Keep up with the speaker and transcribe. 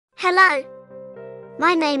Hello,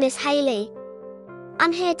 my name is Hayley.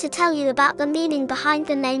 I'm here to tell you about the meaning behind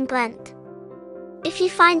the name Brent. If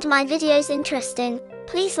you find my videos interesting,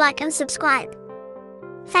 please like and subscribe.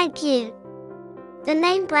 Thank you. The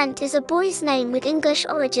name Brent is a boy's name with English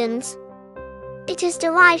origins. It is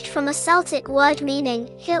derived from a Celtic word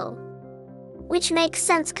meaning hill, which makes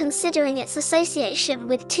sense considering its association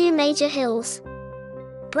with two major hills,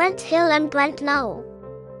 Brent Hill and Brent Knoll,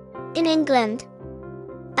 in England.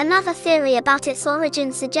 Another theory about its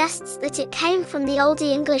origin suggests that it came from the Old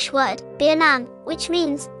English word "byrnan," which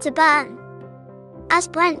means to burn, as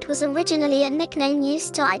Brent was originally a nickname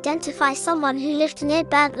used to identify someone who lived near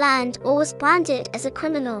burnt land or was branded as a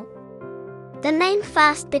criminal. The name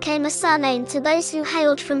first became a surname to those who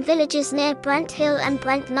hailed from villages near Brent Hill and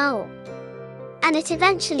Brent Knoll, and it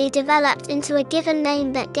eventually developed into a given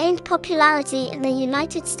name that gained popularity in the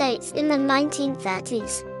United States in the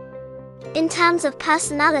 1930s. In terms of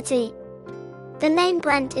personality, the name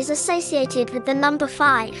Brent is associated with the number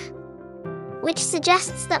 5, which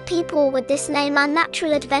suggests that people with this name are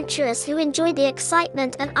natural adventurers who enjoy the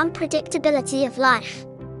excitement and unpredictability of life.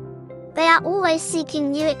 They are always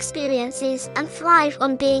seeking new experiences and thrive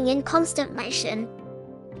on being in constant motion.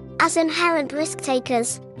 As inherent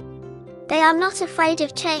risk-takers, they are not afraid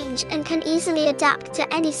of change and can easily adapt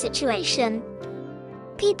to any situation.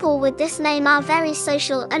 People with this name are very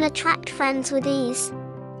social and attract friends with ease,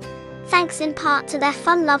 thanks in part to their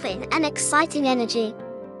fun-loving and exciting energy.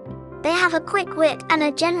 They have a quick wit and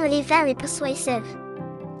are generally very persuasive,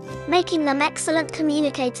 making them excellent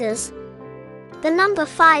communicators. The number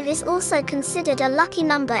 5 is also considered a lucky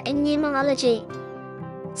number in numerology,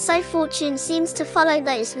 so fortune seems to follow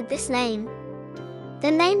those with this name. The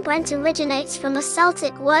name Brent originates from a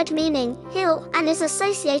Celtic word meaning hill and is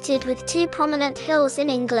associated with two prominent hills in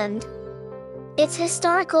England. Its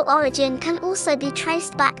historical origin can also be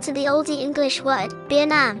traced back to the Old English word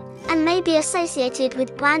byrnan and may be associated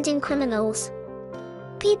with branding criminals.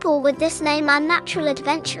 People with this name are natural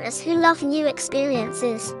adventurers who love new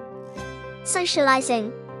experiences,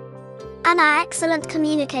 socializing, and are excellent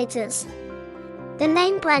communicators. The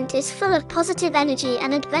name Brent is full of positive energy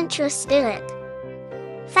and adventurous spirit.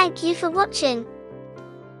 Thank you for watching.